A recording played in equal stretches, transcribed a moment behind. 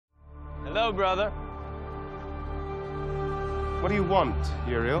Hello, brother. What do you want,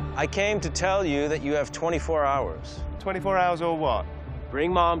 Uriel? I came to tell you that you have 24 hours. 24 hours or what?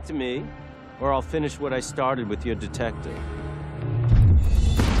 Bring Mom to me, or I'll finish what I started with your detective.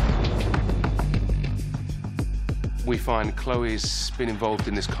 We find Chloe's been involved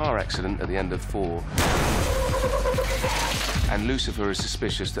in this car accident at the end of 4. And Lucifer is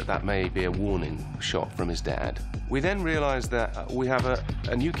suspicious that that may be a warning shot from his dad. We then realize that we have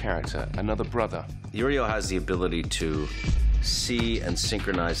a new character, another brother. Uriel has the ability to see and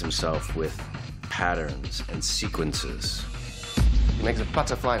synchronize himself with patterns and sequences. He makes a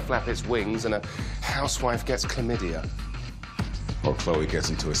butterfly flap its wings and a housewife gets chlamydia. Or Chloe gets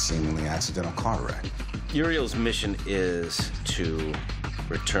into a seemingly accidental car wreck. Uriel's mission is to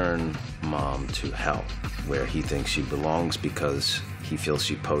return Mom to hell, where he thinks she belongs because he feels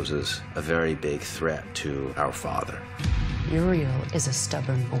she poses a very big threat to our father. Uriel is a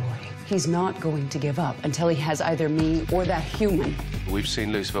stubborn boy. He's not going to give up until he has either me or that human. We've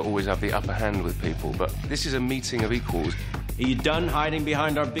seen Lucifer always have the upper hand with people, but this is a meeting of equals. Are you done hiding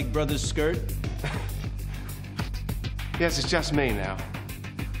behind our big brother's skirt? Yes, it's just me now.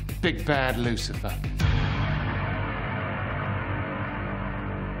 Big bad Lucifer.